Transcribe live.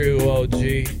True OG,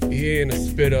 he ain't a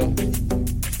spitter.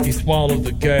 He swallowed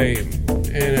the game,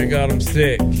 and it got him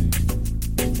sick.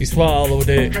 He swallowed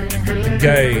it, the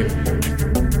game.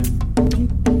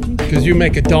 Cause you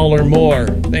make $1 more,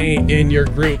 they ain't in your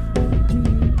group.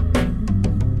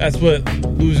 That's what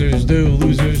losers do,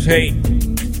 losers hate.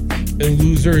 And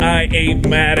losers, I ain't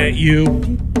mad at you.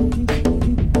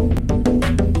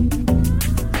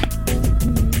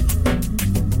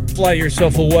 Fly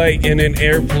yourself away in an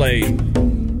airplane.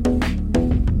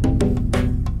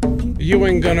 You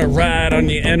ain't gonna ride on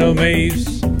your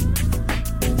enemies.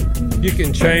 You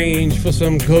can change for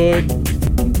some good.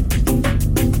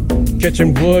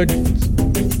 Catching wood.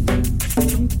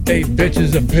 Hey, bitch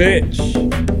is a bitch.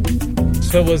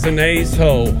 So is an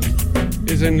ace-hole.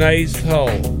 Is an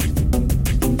ace-hole.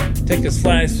 Take a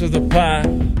slice of the pie.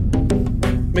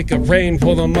 Make it rain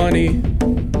for the money.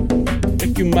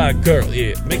 Make you my girl,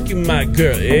 yeah. Make you my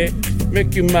girl, yeah.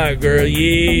 Make you my girl,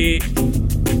 yeah.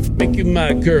 Make you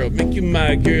my girl, make you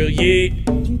my girl, yeah.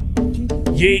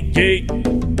 Yeah, yeah.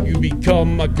 You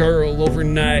become my girl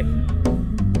overnight.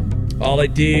 All I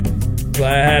did was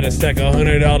I had a stack of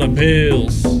 $100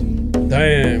 bills.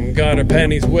 Damn, got her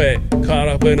panties wet. Caught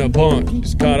up in a bunch,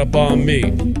 just caught up on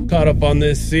me. Caught up on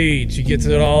this seed, she gets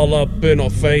it all up in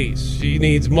her face. She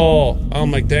needs more.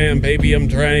 I'm like, damn, baby, I'm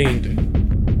drained.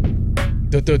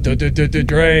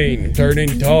 Drain,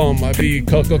 turning dumb. I be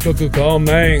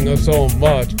calming so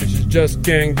much, but she just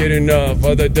can't get enough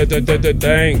of the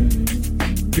dang.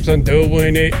 Keeps on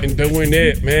doing it and doing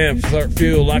it, man.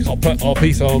 Feel like I'll put a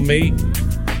piece on me.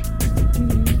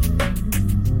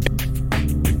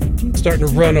 Starting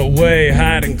to run away,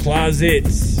 hide in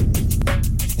closets.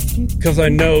 Cause I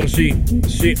know she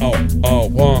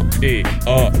want it,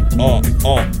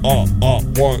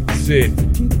 wants it.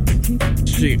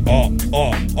 She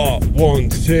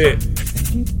wants it.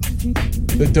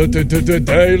 The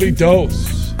daily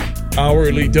dose,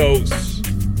 hourly dose.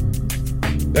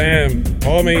 Damn,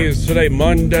 homie, is today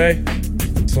Monday?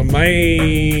 It's a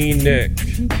manic.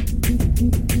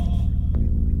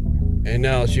 And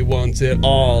now she wants it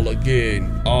all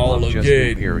again, all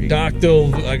again. Doctor,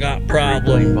 I got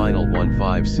problem. Vinyl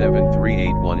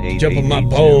 1573818. Jump on my bone.